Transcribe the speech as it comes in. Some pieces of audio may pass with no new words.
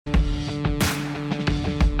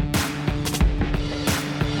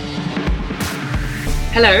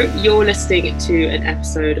Hello, you're listening to an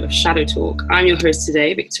episode of Shadow Talk. I'm your host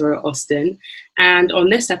today, Victoria Austin. And on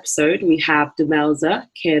this episode, we have Demelza,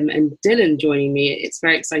 Kim, and Dylan joining me. It's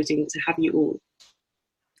very exciting to have you all.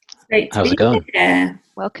 Great to How's be it going? here.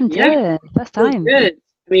 Welcome, Dylan. First time. Good.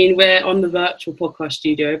 I mean, we're on the virtual podcast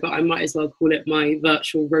studio, but I might as well call it my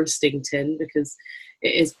virtual roasting tin because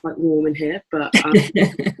it is quite warm in here. But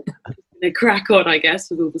to crack on, I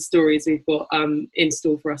guess, with all the stories we've got in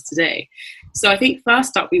store for us today. So I think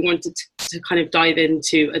first up, we wanted to kind of dive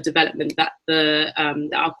into a development that that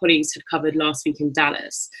our colleagues had covered last week in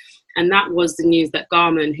Dallas. And that was the news that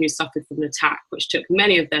Garmin, who suffered from an attack which took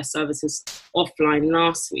many of their services offline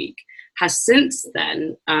last week, has since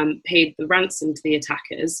then paid the ransom to the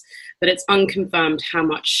attackers, but it's unconfirmed how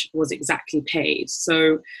much was exactly paid.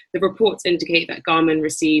 So the reports indicate that Garmin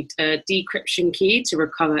received a decryption key to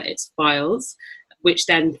recover its files, which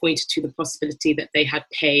then pointed to the possibility that they had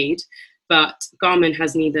paid, but Garmin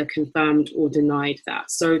has neither confirmed or denied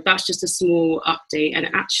that. So that's just a small update, and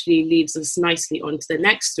it actually leads us nicely onto the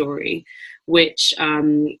next story, which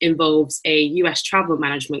involves a US travel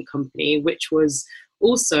management company, which was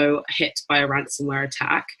also hit by a ransomware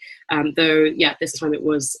attack, this time it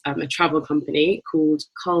was a travel company called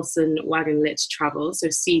Carlson Wagonlit Travel, so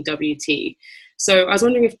CWT. So I was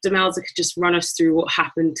wondering if Demelza could just run us through what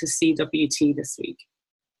happened to CWT this week.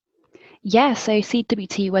 Yeah, so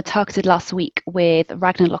CWT were targeted last week with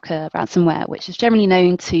Ragnarlocker ransomware, which is generally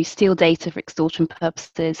known to steal data for extortion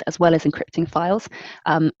purposes as well as encrypting files,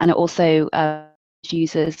 and it also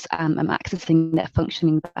users accessing their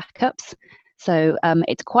functioning backups. So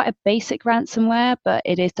it's quite a basic ransomware, but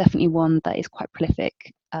it is definitely one that is quite prolific.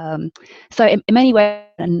 So in many ways,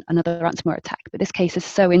 another ransomware attack, but this case is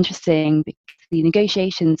so interesting because the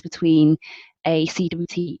negotiations between a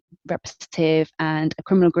CWT representative and a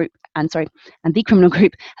criminal group, and the criminal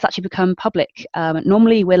group has actually become public.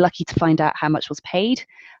 Normally, we're lucky to find out how much was paid,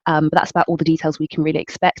 but that's about all the details we can really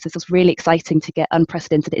expect. So it's really exciting to get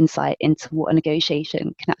unprecedented insight into what a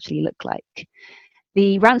negotiation can actually look like.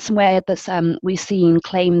 The ransomware that we've seen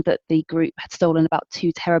claimed that the group had stolen about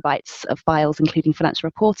 2 terabytes of files, including financial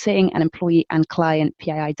reporting and employee and client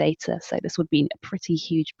PII data. So this would be a pretty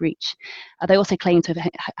huge breach. They also claimed to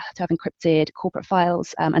have encrypted corporate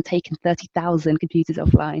files and taken 30,000 computers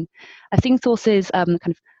offline. I've seen sources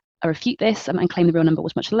refute this and claim the real number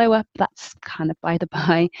was much lower. But that's kind of by the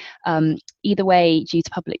by. Either way, due to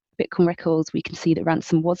public Bitcoin records, we can see that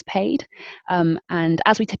ransom was paid. And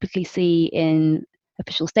as we typically see in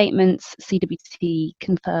official statements, CWT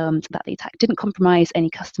confirmed that the attack didn't compromise any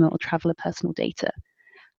customer or traveler personal data.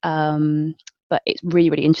 But it's really,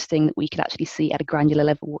 really interesting that we could actually see at a granular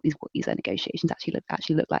level what these negotiations actually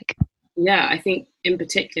look like. Yeah, I think in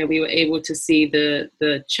particular we were able to see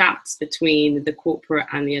the chats between the corporate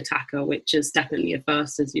and the attacker, which is definitely a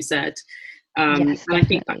first, as you said. Yes, and I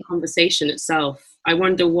think that conversation itself, I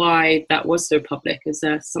wonder why that was so public. Is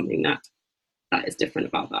there something that is different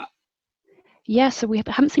about that? Yeah, so we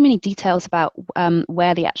haven't seen many details about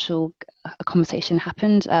where the actual conversation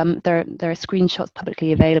happened. There are screenshots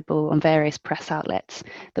publicly available on various press outlets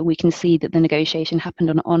that we can see that the negotiation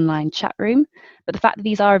happened on an online chat room. But the fact that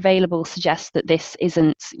these are available suggests that this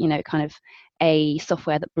isn't, kind of a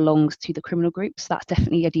software that belongs to the criminal group. So that's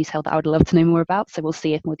definitely a detail that I would love to know more about. So we'll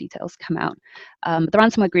see if more details come out. The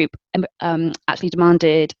ransomware group actually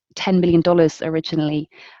demanded $10 million originally,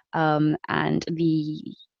 and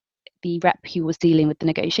the rep who was dealing with the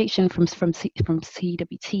negotiation from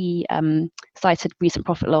CWT cited recent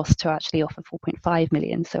profit loss to actually offer 4.5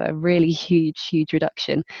 million. So a really huge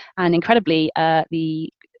reduction. And incredibly, the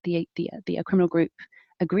criminal group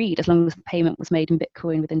agreed as long as the payment was made in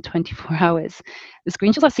Bitcoin within 24 hours. The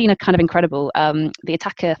screenshots I've seen are kind of incredible. The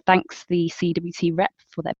attacker thanks the CWT rep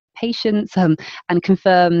for their patience and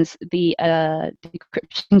confirms the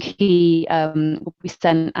decryption key will be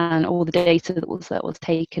sent, and all the data that was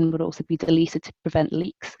taken would also be deleted to prevent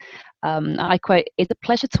leaks. I quote, "It's a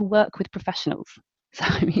pleasure to work with professionals." So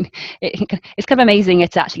I mean, it's kind of amazing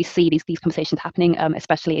to actually see these conversations happening,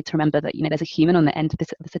 especially to remember that there's a human on the end of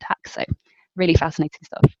this attack. So really fascinating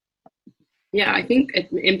stuff. Yeah, I think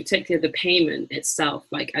in particular the payment itself,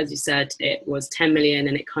 like as you said, it was 10 million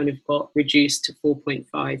and it kind of got reduced to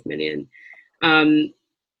 4.5 million.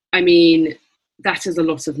 I mean, that is a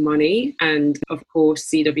lot of money, and of course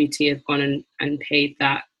CWT have gone and paid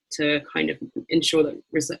that to kind of ensure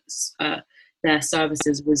that their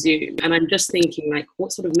services resume. And I'm just thinking, like,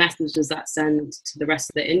 what sort of message does that send to the rest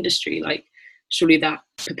of the industry? Like, surely that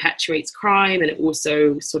perpetuates crime, and it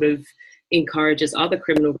also sort of encourages other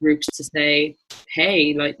criminal groups to say,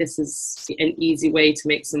 hey, like, this is an easy way to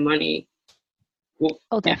make some money.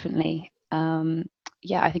 Definitely.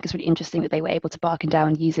 yeah, I think it's really interesting that they were able to bargain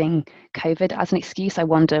down using COVID as an excuse. I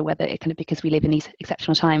wonder whether it kind of, because we live in these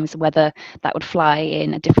exceptional times, whether that would fly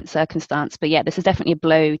in a different circumstance. But yeah, this is definitely a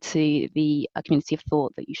blow to the community of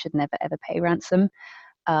thought that you should never ever pay ransom.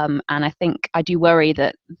 And I think I do worry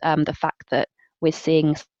that the fact that we're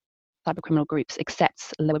seeing cybercriminal groups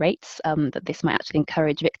accept lower rates, that this might actually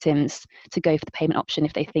encourage victims to go for the payment option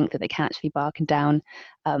if they think that they can actually bargain down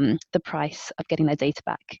the price of getting their data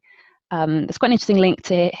back. There's quite an interesting link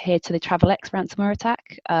here to the TravelX ransomware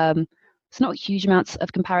attack. It's not huge amounts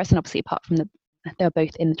of comparison, obviously, apart from they're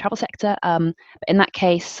both in the travel sector. But in that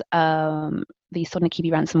case, the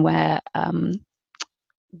Sodnikibi ransomware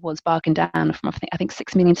was bargained down from I think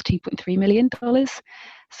 $6 million to $2.3 million.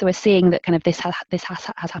 So we're seeing that kind of this has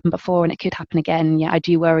happened before, and it could happen again. Yeah, I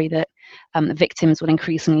do worry that victims will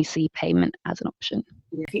increasingly see payment as an option.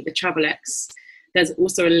 I think the TravelX, there's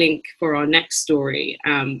also a link for our next story,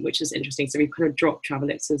 which is interesting. So we've kind of dropped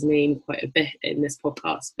TravelX's name quite a bit in this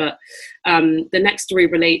podcast, but the next story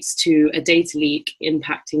relates to a data leak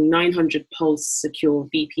impacting 900 Pulse secure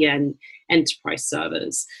VPN enterprise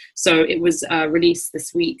servers. So it was released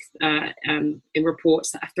this week in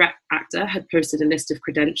reports that a threat actor had posted a list of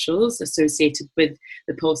credentials associated with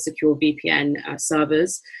the Pulse secure VPN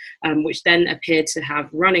servers, which then appeared to have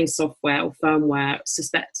running software or firmware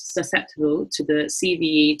susceptible to the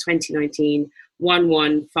CVE 2019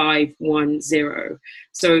 11510.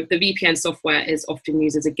 So the VPN software is often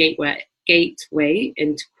used as a gateway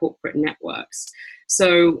into corporate networks.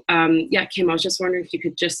 So Kim, I was just wondering if you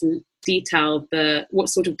could just detail what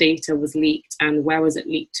sort of data was leaked and where was it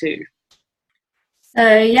leaked to?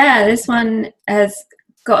 So this one has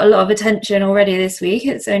got a lot of attention already this week.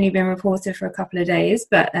 It's only been reported for a couple of days,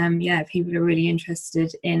 but people are really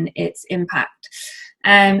interested in its impact.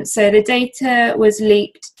 So the data was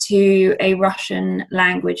leaked to a Russian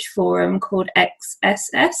language forum called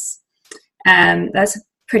XSS. That's a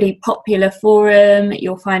pretty popular forum.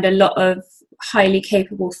 You'll find a lot of highly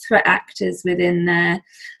capable threat actors within there,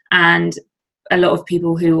 and a lot of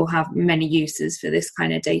people who will have many uses for this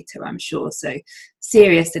kind of data, I'm sure. So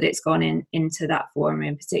serious that it's gone into that forum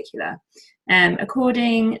in particular.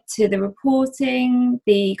 According to the reporting,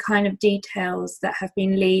 the kind of details that have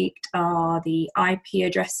been leaked are the IP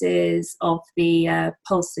addresses of the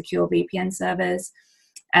Pulse Secure VPN servers,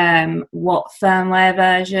 what firmware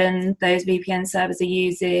version those VPN servers are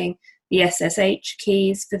using, the SSH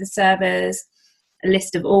keys for the servers, a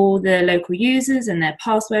list of all the local users and their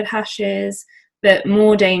password hashes. But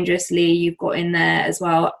more dangerously, you've got in there as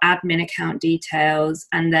well admin account details,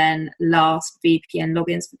 and then last VPN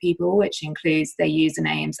logins for people, which includes their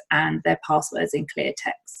usernames and their passwords in clear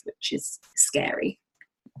text, which is scary.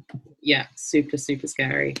 Yeah, super, super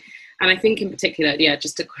scary. And I think in particular,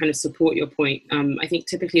 just to kind of support your point, I think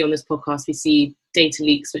typically on this podcast, we see data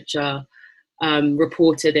leaks which are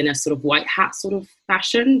reported in a sort of white hat sort of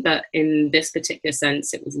fashion, but in this particular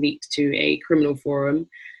sense, it was leaked to a criminal forum,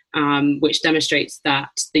 which demonstrates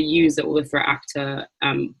that the user or the threat actor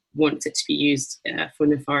wants it to be used for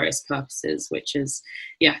nefarious purposes, which is,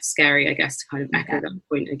 scary, I guess, to kind of echo that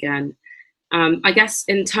point again. I guess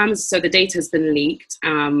in terms, so the data has been leaked,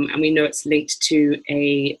 and we know it's linked to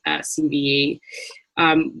a CVE.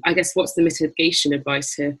 I guess what's the mitigation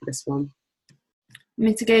advice here for this one?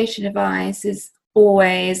 Mitigation advice is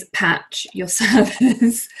always patch your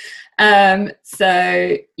servers.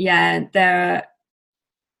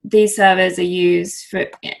 These servers are used for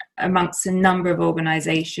amongst a number of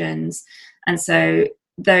organizations, and so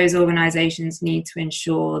those organizations need to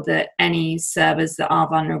ensure that any servers that are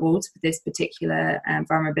vulnerable to this particular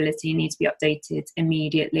vulnerability need to be updated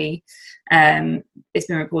immediately. It's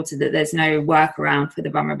been reported that there's no workaround for the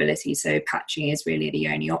vulnerability, so patching is really the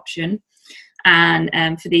only option.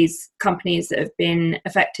 And for these companies that have been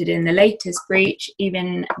affected in the latest breach,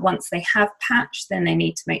 even once they have patched, then they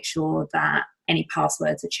need to make sure that any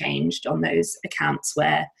passwords are changed on those accounts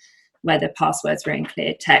where the passwords are in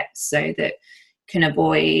clear text, so that can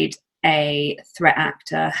avoid a threat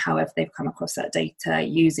actor, however they've come across that data,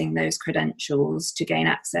 using those credentials to gain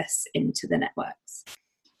access into the networks.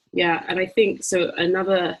 Yeah, and I think so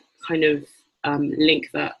another kind of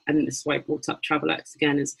link that, and this is why I brought up TravelX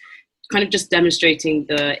again, is kind of just demonstrating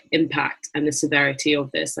the impact and the severity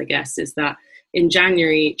of this, I guess, is that in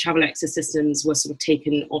January, TravelX's systems were sort of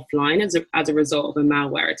taken offline as a result of a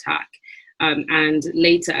malware attack. And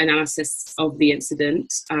later analysis of the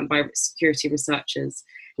incident by security researchers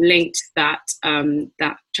linked that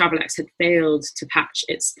TravelX had failed to patch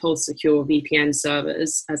its Pulse Secure VPN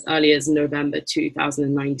servers as early as November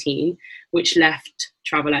 2019, which left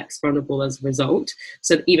TravelX vulnerable as a result.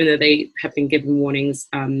 So even though they have been given warnings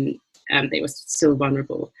they were still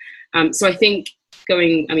vulnerable. So I think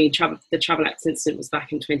the Travelex incident was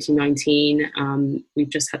back in 2019. We've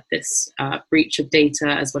just had this breach of data,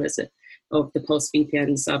 as well as of the Pulse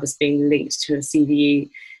VPN service being linked to a CVE.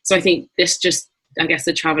 So I think the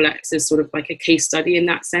Travelex is sort of like a case study in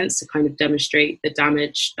that sense, to kind of demonstrate the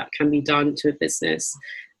damage that can be done to a business.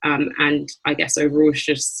 And I guess overall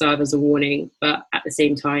should serve as a warning. But at the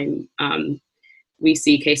same time, we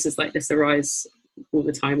see cases like this arise all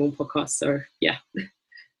the time on podcasts. So yeah.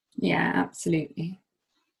 Yeah, absolutely.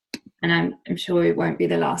 And I'm sure it won't be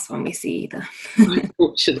the last one we see either.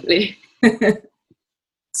 Unfortunately.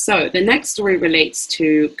 So the next story relates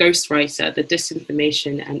to Ghostwriter, the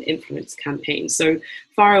disinformation and influence campaign. So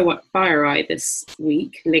FireEye this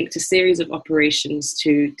week linked a series of operations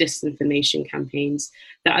to disinformation campaigns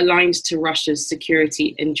that aligned to Russia's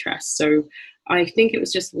security interests. So I think it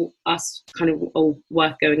was just us kind of all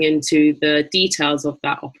worth going into the details of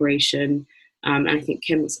that operation. And I think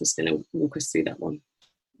Kim was just going to walk us through that one.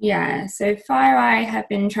 Yeah, so FireEye have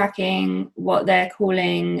been tracking what they're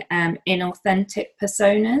calling inauthentic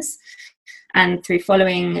personas. And through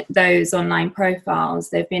following those online profiles,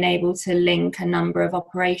 they've been able to link a number of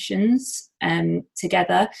operations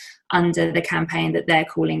together under the campaign that they're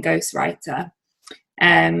calling Ghostwriter.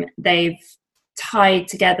 They've tied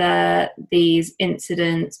together these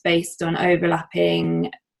incidents based on overlapping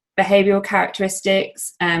behavioural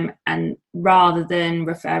characteristics, and rather than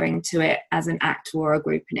referring to it as an act or a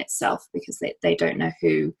group in itself, because they don't know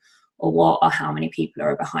who or what or how many people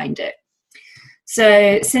are behind it.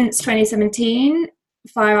 So since 2017,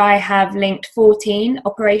 FireEye have linked 14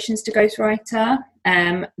 operations to Ghostwriter.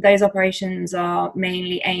 Those operations are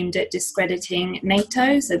mainly aimed at discrediting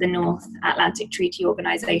NATO, so the North Atlantic Treaty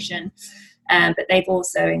Organization. But they've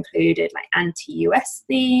also included like anti-US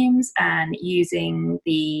themes and using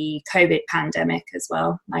the COVID pandemic as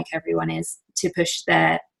well, like everyone is, to push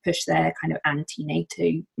their kind of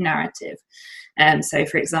anti-NATO narrative. So,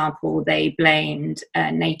 for example, they blamed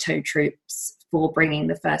NATO troops for bringing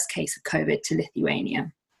the first case of COVID to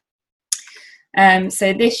Lithuania.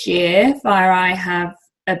 So this year, FireEye have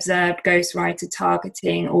observed Ghostwriter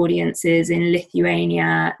targeting audiences in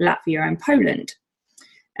Lithuania, Latvia, and Poland.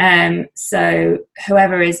 So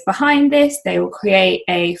whoever is behind this, they will create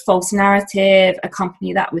a false narrative,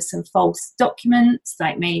 accompany that with some false documents,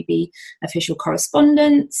 like maybe official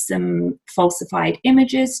correspondence, some falsified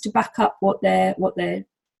images to back up what they're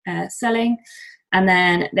selling, and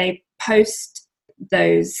then they post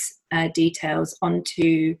those details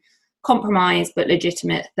onto compromised but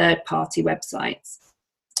legitimate third-party websites,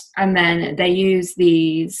 and then they use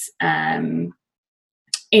these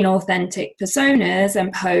inauthentic personas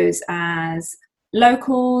and pose as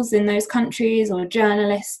locals in those countries or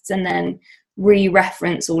journalists, and then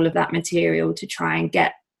re-reference all of that material to try and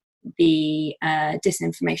get the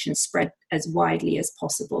disinformation spread as widely as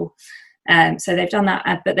possible. So they've done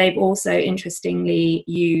that, but they've also interestingly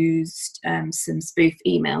used some spoof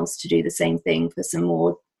emails to do the same thing for some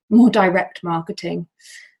more direct marketing.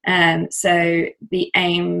 So the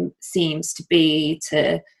aim seems to be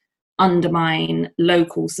to undermine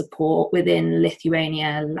local support within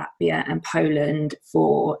Lithuania, Latvia, and Poland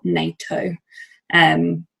for NATO.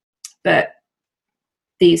 But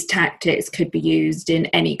these tactics could be used in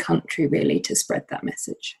any country, really, to spread that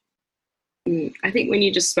message. I think when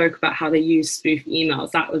you just spoke about how they use spoof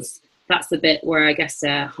emails, that's the bit where I guess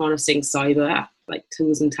they're harnessing cyber like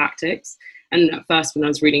tools and tactics. And at first, when I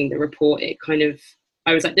was reading the report,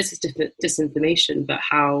 I was like, this is disinformation, but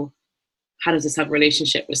how does this have a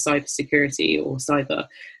relationship with cybersecurity or cyber?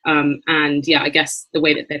 And yeah, I guess the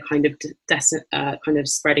way that they're kind of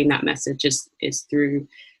spreading that message is through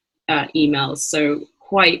emails. So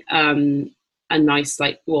quite a nice,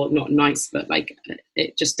 not nice, but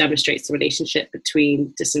it just demonstrates the relationship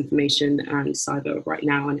between disinformation and cyber right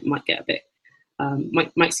now, and it might get a bit,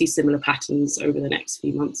 might see similar patterns over the next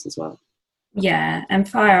few months as well. Yeah, and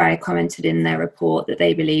FireEye commented in their report that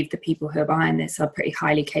they believe the people who are behind this are pretty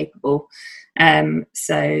highly capable.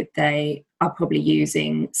 So they are probably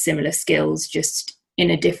using similar skills, just in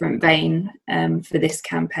a different vein for this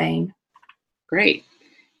campaign. Great.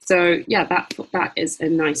 So yeah, that is a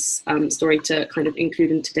nice story to kind of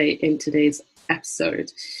include in today's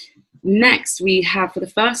episode. Next, we have, for the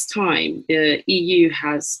first time, the EU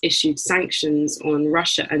has issued sanctions on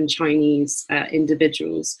Russia and Chinese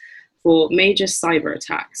individuals for major cyber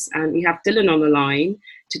attacks. And we have Dylan on the line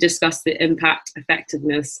to discuss the impact,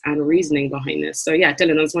 effectiveness, and reasoning behind this. So yeah,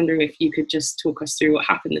 Dylan, I was wondering if you could just talk us through what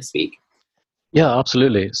happened this week. Yeah,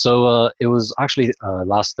 absolutely. So it was actually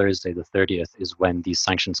last Thursday, the 30th, is when these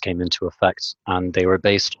sanctions came into effect, and they were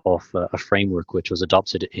based off a framework which was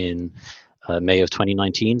adopted in May of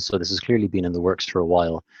 2019. So this has clearly been in the works for a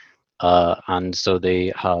while. And so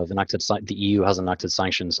they have enacted, the EU has enacted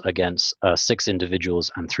sanctions against 6 individuals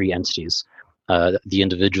and 3 entities. The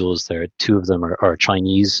individuals, there, 2 of them are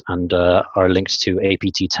Chinese and are linked to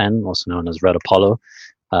APT-10, also known as Red Apollo.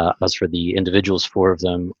 As for the individuals, 4 of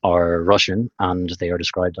them are Russian, and they are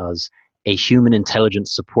described as a human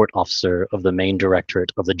intelligence support officer of the main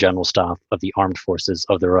directorate of the General Staff of the Armed Forces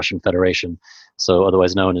of the Russian Federation, so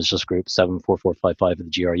otherwise known as just Group 74455 of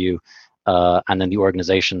the GRU. And then the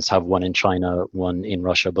organizations have one in China, one in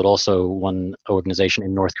Russia, but also one organization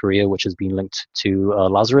in North Korea, which has been linked to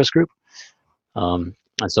Lazarus Group.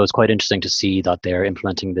 And so it's quite interesting to see that they're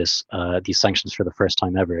implementing these sanctions for the first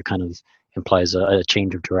time ever. It kind of implies a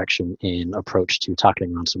change of direction in approach to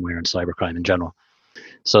tackling ransomware and cybercrime in general.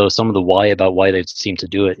 So some of the why they seem to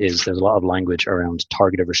do it is there's a lot of language around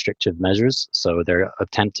targeted restrictive measures. So they're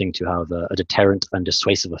attempting to have a deterrent and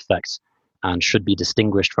dissuasive effect, and should be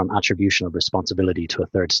distinguished from attribution of responsibility to a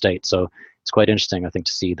third state. So it's quite interesting, I think,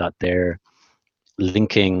 to see that they're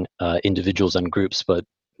linking individuals and groups, but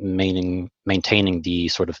maintaining the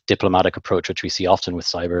sort of diplomatic approach which we see often with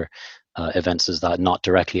cyber events, is that not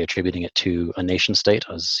directly attributing it to a nation state,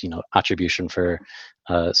 as attribution for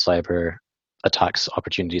cyber attacks,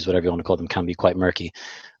 opportunities, whatever you want to call them, can be quite murky.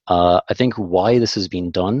 I think why this has been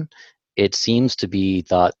done, it seems to be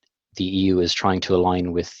that the EU is trying to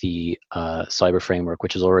align with the cyber framework,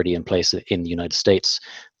 which is already in place in the United States.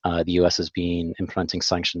 The US has been implementing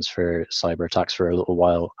sanctions for cyber attacks for a little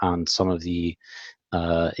while, and some of the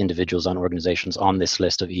individuals and organizations on this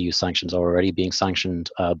list of EU sanctions are already being sanctioned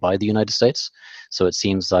by the United States. So it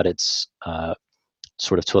seems that it's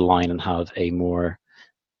sort of to align and have a more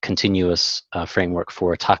continuous framework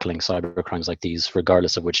for tackling cyber crimes like these,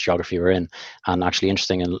 regardless of which geography we're in. And actually,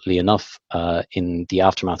 interestingly enough, in the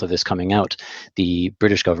aftermath of this coming out, the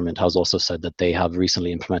British government has also said that they have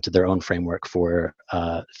recently implemented their own framework for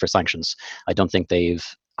sanctions. I don't think they've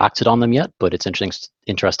acted on them yet, but it's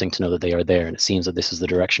interesting to know that they are there, and it seems that this is the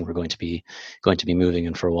direction we're going to be moving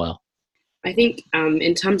in for a while. I think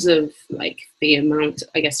in terms of like the amount,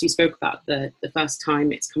 I guess you spoke about the first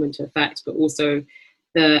time it's come into effect, but also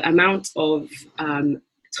the amount of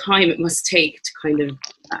time it must take to kind of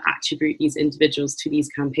attribute these individuals to these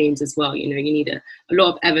campaigns as well. You need a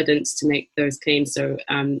lot of evidence to make those claims, so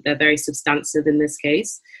they're very substantive in this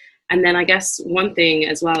case. And then I guess one thing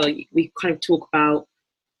as well, we kind of talk about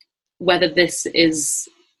whether this is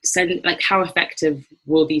how effective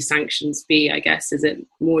will these sanctions be, I guess. Is it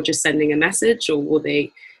more just sending a message, or will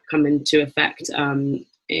they come into effect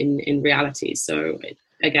in reality? So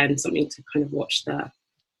again, something to kind of watch there.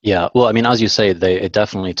 Yeah, well, I mean, as you say, it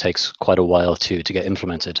definitely takes quite a while to get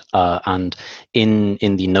implemented. And in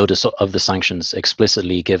the notice of the sanctions,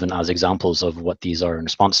 explicitly given as examples of what these are in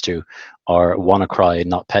response to, are WannaCry,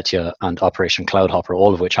 NotPetya, and Operation Cloudhopper,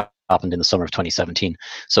 all of which happened in the summer of 2017.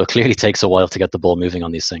 So it clearly takes a while to get the ball moving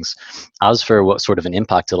on these things. As for what sort of an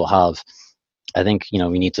impact it'll have, I think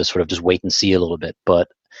we need to sort of just wait and see a little bit. But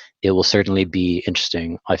it will certainly be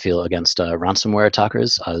interesting, I feel, against ransomware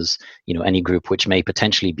attackers, as any group which may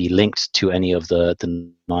potentially be linked to any of the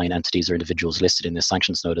 9 entities or individuals listed in this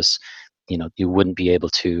sanctions notice. You wouldn't be able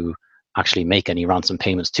to actually make any ransom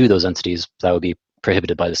payments to those entities. That would be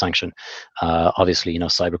prohibited by the sanction. Obviously,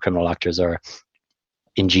 cyber criminal actors are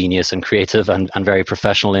ingenious and creative and very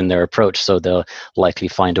professional in their approach, so they'll likely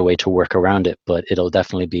find a way to work around it. But it'll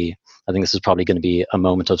definitely be, I think this is probably going to be a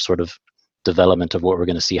moment of sort of development of what we're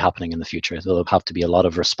going to see happening in the future. There'll have to be a lot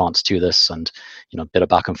of response to this, and a bit of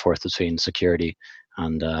back and forth between security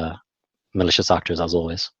and malicious actors, as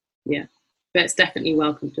always. Yeah, but it's definitely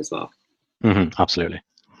welcomed as well. Absolutely.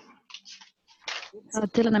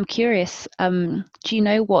 Dylan, I'm curious, do you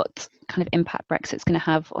know what kind of impact Brexit's going to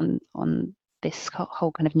have on this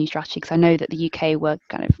whole kind of new strategy? Because I know that the UK were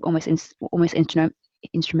kind of almost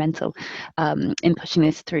instrumental in pushing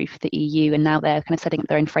this through for the EU, and now they're kind of setting up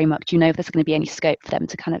their own framework. Do you know if there's going to be any scope for them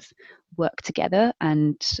to kind of work together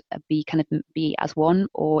and be as one,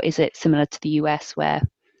 or is it similar to the US where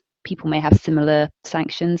people may have similar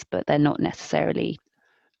sanctions but they're not necessarily?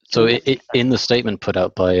 So in the statement put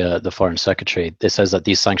out by the Foreign Secretary, it says that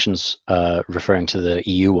these sanctions, referring to the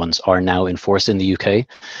EU ones, are now in force in the UK.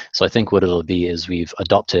 So I think what it'll be is we've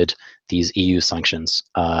adopted these EU sanctions,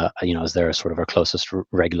 as they're sort of our closest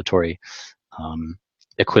regulatory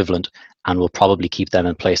equivalent, and we'll probably keep them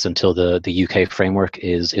in place until the UK framework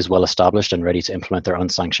is well established and ready to implement their own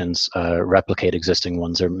sanctions, replicate existing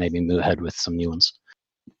ones, or maybe move ahead with some new ones.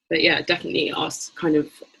 But yeah, definitely ask kind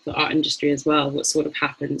of for our industry as well, what sort of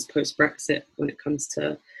happens post-Brexit when it comes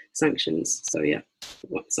to sanctions. So yeah,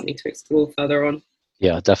 something to explore further on.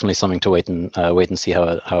 Yeah, definitely something to wait and see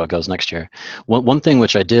how it goes next year. One thing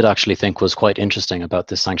which I did actually think was quite interesting about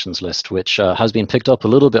this sanctions list, which has been picked up a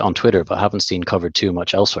little bit on Twitter but haven't seen covered too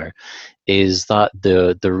much elsewhere, is that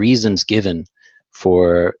the reasons given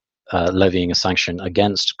for levying a sanction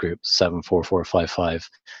against Group 74455,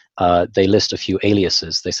 they list a few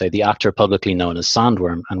aliases. They say the actor publicly known as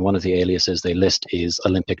Sandworm, and one of the aliases they list is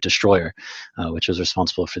Olympic Destroyer, which was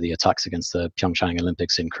responsible for the attacks against the Pyeongchang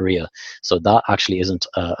Olympics in Korea. So that actually isn't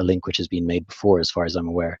a link which has been made before, as far as I'm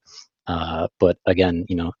aware. But again,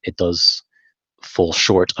 it does fall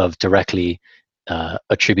short of directly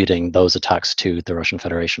attributing those attacks to the Russian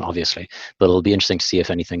Federation, obviously. But it'll be interesting to see if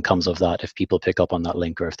anything comes of that, if people pick up on that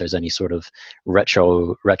link, or if there's any sort of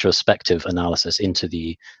retrospective analysis into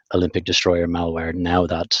the Olympic Destroyer malware now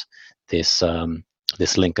that this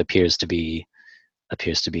this link appears to be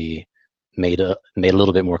made a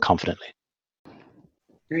little bit more confidently.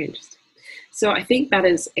 Very interesting. So I think that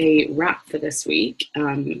is a wrap for this week.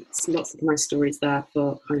 Lots of nice stories there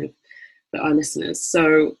for our listeners.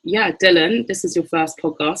 So yeah, Dylan, this is your first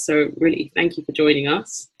podcast, so really thank you for joining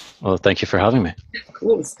us. Well, thank you for having me. Of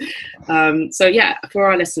course. So yeah, for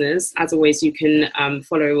our listeners, as always, you can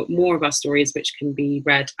follow more of our stories, which can be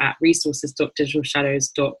read at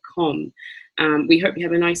resources.digitalshadows.com. We hope you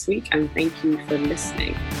have a nice week, and thank you for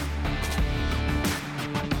listening.